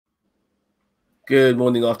Good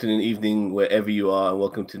morning, afternoon, evening, wherever you are, and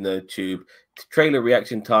welcome to NerdTube. Trailer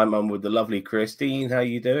reaction time. I'm with the lovely Christine. How are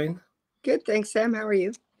you doing? Good, thanks, Sam. How are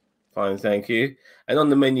you? Fine, thank you. And on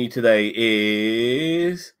the menu today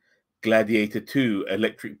is Gladiator 2,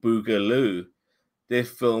 Electric Boogaloo. This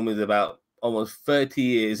film is about almost 30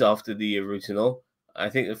 years after the original. I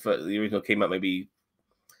think the original came out maybe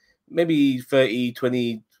 30,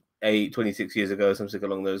 28, 26 years ago, something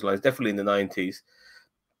along those lines. Definitely in the 90s.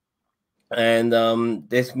 And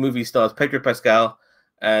this movie stars Pedro Pascal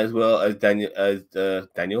as well as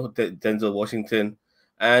Denzel Washington,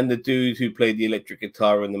 and the dude who played the electric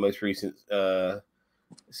guitar in the most recent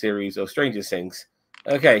series of Stranger Things.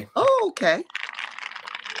 Okay. Oh, okay.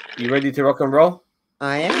 You ready to rock and roll?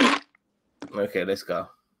 I am. Okay, let's go.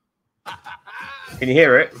 Can you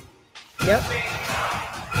hear it? Yep.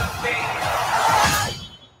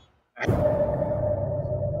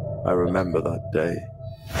 I remember that day.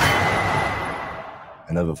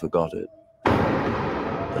 I never forgot it.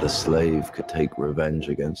 That a slave could take revenge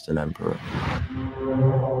against an emperor.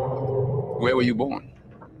 Where were you born?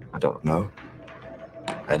 I don't know.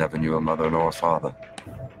 I never knew a mother nor a father.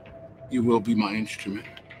 You will be my instrument.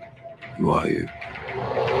 Who are you?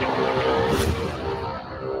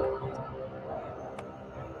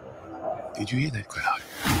 Did you hear that crowd?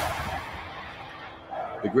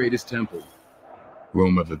 The greatest temple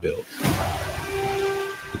Rome ever built.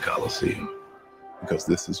 The Colosseum. Because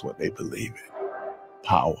this is what they believe in.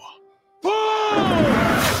 Power.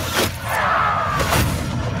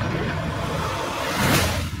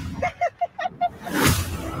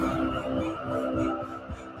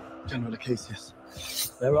 General Acacius,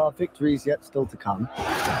 there are victories yet still to come.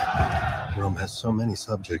 Rome has so many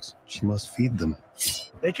subjects, she must feed them.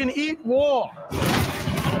 They can eat war.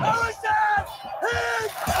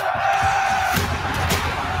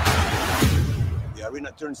 The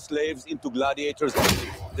arena turns slaves into gladiators,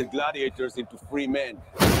 the gladiators into free men.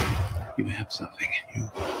 You have something in you.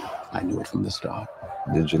 I knew it from the start.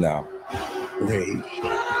 Did you now? Rage.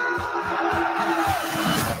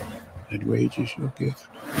 That rage is your gift.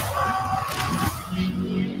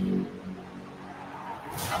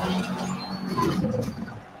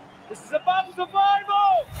 This is about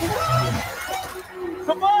survival!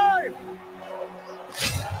 Survive!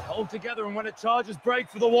 Hold together, and when it charges, break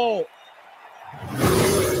for the wall.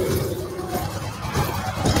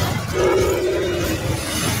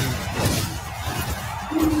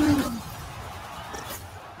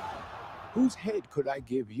 Whose head could I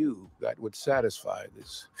give you that would satisfy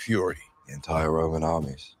this fury? The entire Roman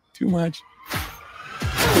armies. Too much.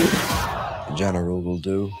 The general will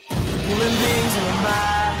do.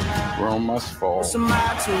 Rome must fall.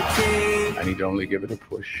 I need to only give it a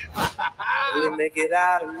push. We make it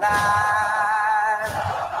out alive.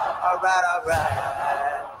 All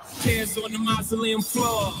right. Tears on the mausoleum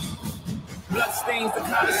floor. Blood stains the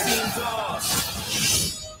Colosseum doors.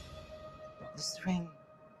 This ring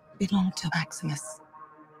belonged to Maximus.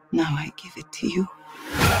 Now I give it to you.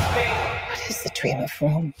 What is the dream of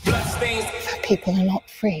Rome? That people are not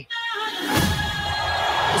free.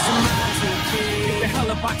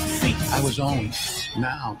 I was owned.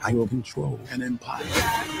 Now I will control an empire.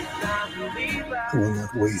 I will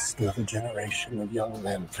not waste another generation of young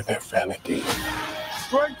men for their vanity.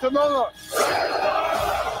 Strength among us!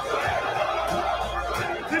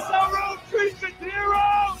 This our Rome treats its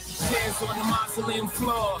heroes! Tears on the mausoleum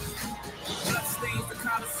floor. Blood stains the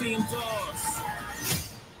Colosseum doors.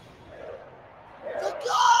 The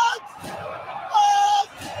gods are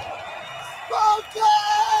spoken!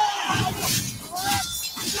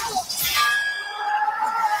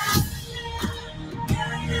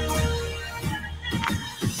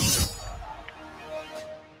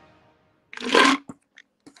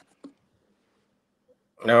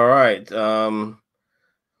 All right.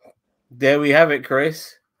 There we have it,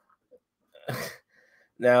 Chris.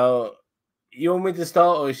 Now, you want me to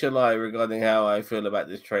start, or shall I, regarding how I feel about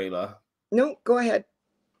this trailer? No, go ahead.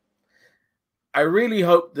 I really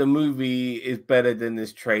hope the movie is better than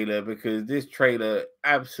this trailer, because this trailer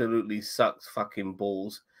absolutely sucks fucking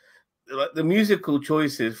balls. Like, the musical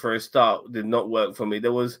choices for a start did not work for me.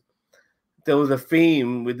 There was a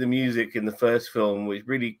theme with the music in the first film which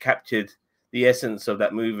really captured the essence of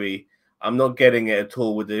that movie. I'm not getting it at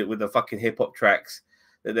all with the fucking hip hop tracks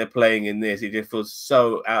that they're playing in this. It just feels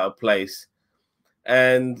so out of place.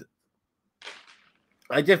 And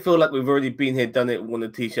I just feel like we've already been here, done it, won a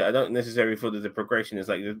t-shirt. I don't necessarily feel there's a progression. It's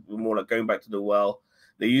like more like going back to the well.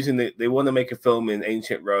 They want to make a film in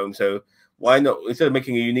ancient Rome, so why not, instead of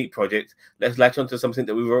making a unique project, let's latch onto something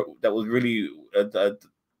that was really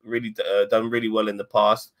done really well in the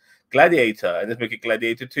past. Gladiator, and let's make it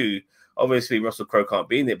Gladiator 2. Obviously, Russell Crowe can't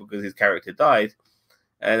be in it because his character died.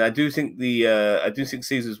 And I do think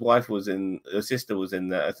Caesar's wife was in, her sister was in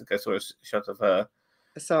that. I think I saw a shot of her.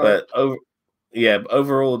 But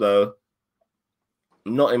overall though,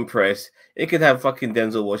 I'm not impressed. It could have fucking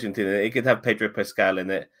Denzel Washington in it. It could have Pedro Pascal in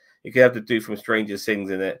it. It could have the dude from Stranger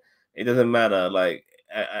Things in it. It doesn't matter. Like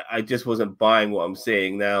I just wasn't buying what I'm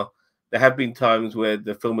seeing. Now there have been times where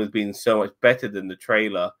the film has been so much better than the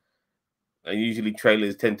trailer, and usually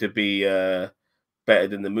trailers tend to be better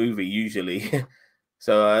than the movie usually.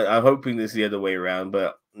 So I'm hoping this is the other way around,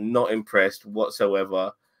 but not impressed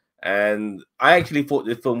whatsoever. And I actually thought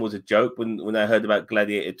this film was a joke when I heard about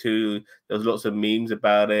Gladiator 2. There was lots of memes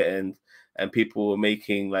about it, and people were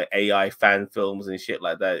making like AI fan films and shit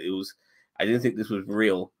like that. I didn't think this was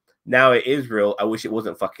real. Now it is real. I wish it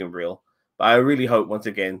wasn't fucking real. But I really hope, once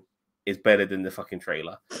again, it's better than the fucking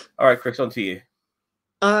trailer. All right, Chris, on to you.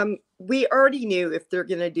 We already knew if they're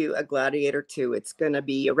gonna do a Gladiator 2, it's gonna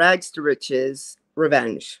be a rags to riches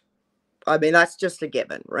revenge. I mean, that's just a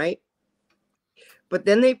given, right? But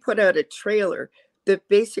then they put out a trailer that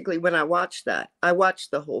basically, when I watched that, I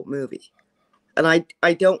watched the whole movie. And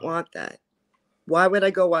I don't want that. Why would I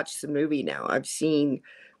go watch the movie now? I've seen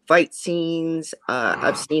fight scenes.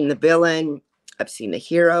 I've seen the villain. I've seen the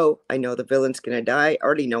hero. I know the villain's going to die. I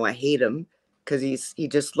already know I hate him because he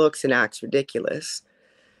just looks and acts ridiculous.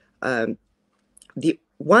 The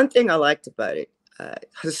one thing I liked about it,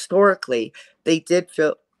 historically, they did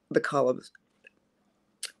fill the columns.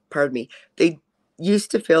 Pardon me. They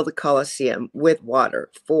used to fill the Colosseum with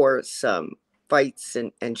water for some fights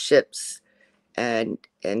and ships and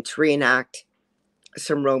to reenact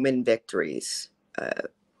some Roman victories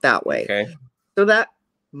that way. Okay. So that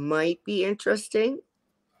might be interesting.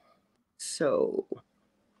 So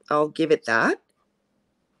I'll give it that.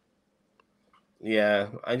 Yeah,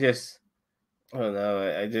 I don't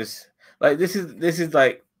know. I just like this is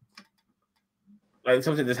like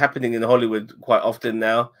something that's happening in Hollywood quite often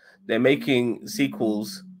now. They're making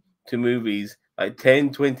sequels to movies like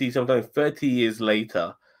 10, 20, sometimes 30 years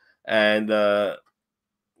later. And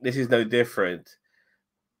this is no different.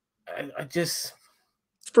 I just...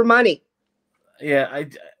 It's for money. Yeah,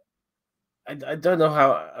 I don't know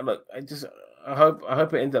how... Look, I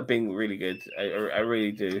hope it ends up being really good. I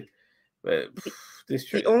really do. But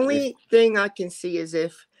the only thing I can see is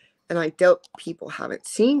if, and I doubt people haven't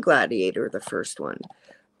seen Gladiator, the first one,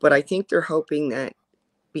 but I think they're hoping that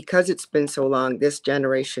because it's been so long, this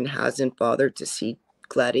generation hasn't bothered to see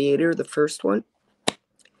Gladiator, the first one.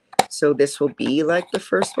 So this will be like the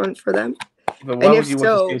first one for them. But why would you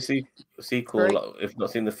want to see a sequel if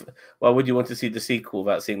not seeing the? Why would you want to see the sequel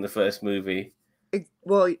without seeing the first movie?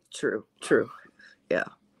 Well, true, yeah,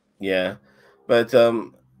 yeah, but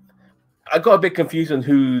I got a bit confused on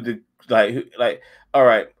who. All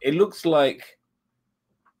right, it looks like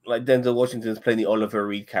Denzel Washington's playing the Oliver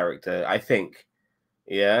Reed character, I think.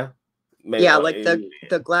 Yeah. Maybe, yeah, like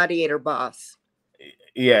the Gladiator boss.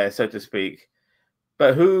 Yeah, so to speak.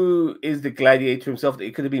 But who is the Gladiator himself?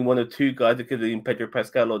 It could have been one of two guys. It could have been Pedro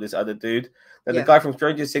Pascal or this other dude. Now, the guy from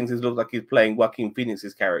Stranger Things looks like he's playing Joaquin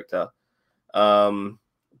Phoenix's character, by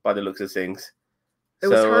the looks of things. It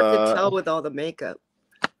was hard to tell with all the makeup.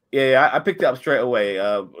 Yeah, I picked it up straight away.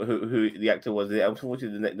 Who the actor was?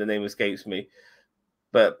 Unfortunately, the name escapes me.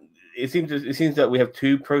 But it seems that we have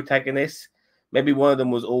two protagonists. Maybe one of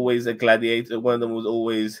them was always a gladiator. One of them was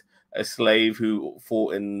always a slave who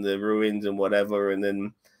fought in the ruins and whatever. And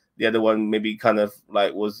then the other one maybe kind of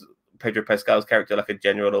like was Pedro Pascal's character, like a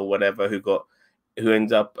general or whatever, who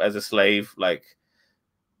ends up as a slave, like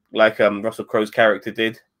Russell Crowe's character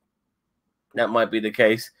did. That might be the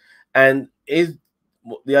case. And is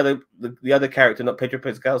the other character, not Pedro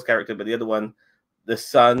Pascal's character, but the other one, the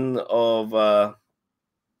son of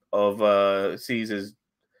Caesar's,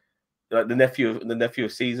 like the nephew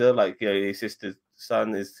of Caesar, like his sister's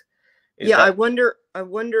son is yeah, that... I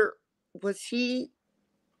wonder was he,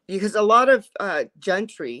 because a lot of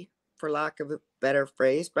gentry, for lack of a better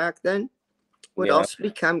phrase back then, would also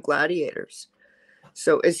become gladiators.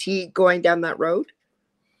 So is he going down that road?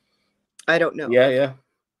 I don't know.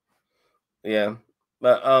 Yeah.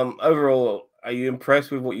 But overall, are you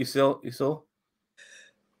impressed with what you saw?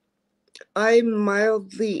 I'm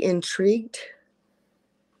mildly intrigued.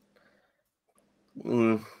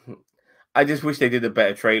 I just wish they did a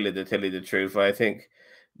better trailer, to tell you the truth. I think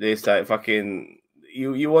this like fucking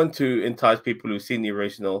you want to entice people who've seen the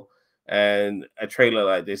original, and a trailer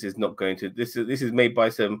like this is not going to. This is made by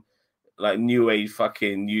some like new age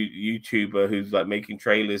fucking YouTuber who's like making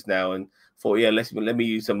trailers now, and thought, yeah, let me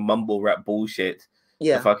use some mumble rap bullshit.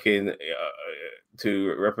 Yeah. To fucking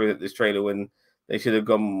to represent this trailer when they should have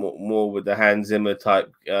gone more with the Hans Zimmer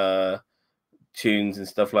type tunes and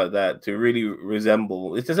stuff like that to really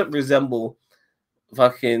resemble. It doesn't resemble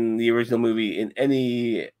fucking the original movie in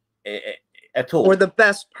any at all, or the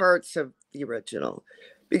best parts of the original,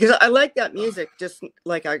 because I like that music. Just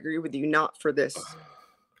like I agree with you, not for this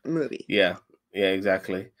movie. Yeah,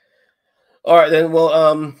 exactly. All right then.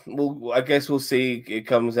 Well, I guess we'll see. It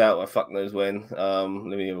comes out. I fuck knows when.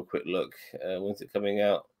 Let me have a quick look. When's it coming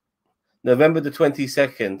out? November the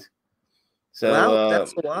 22nd. So wow,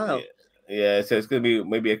 that's a while. Yeah, so it's going to be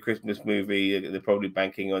maybe a Christmas movie. They're probably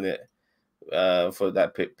banking on it for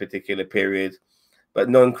that particular period. But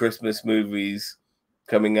non-Christmas movies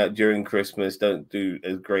coming out during Christmas don't do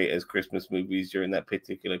as great as Christmas movies during that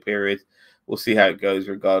particular period. We'll see how it goes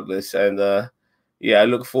regardless. And yeah, I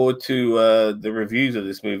look forward to the reviews of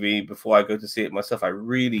this movie before I go to see it myself. I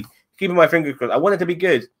really keeping my fingers crossed. I want it to be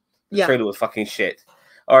good. The trailer was fucking shit.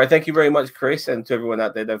 All right, thank you very much, Chris, and to everyone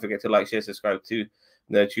out there. Don't forget to like, share, subscribe to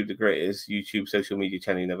NerdTube, the greatest YouTube social media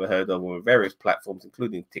channel you never heard of, on various platforms,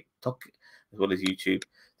 including TikTok as well as YouTube.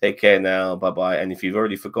 Take care now. Bye bye. And if you've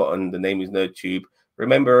already forgotten, the name is NerdTube.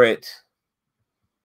 Remember it.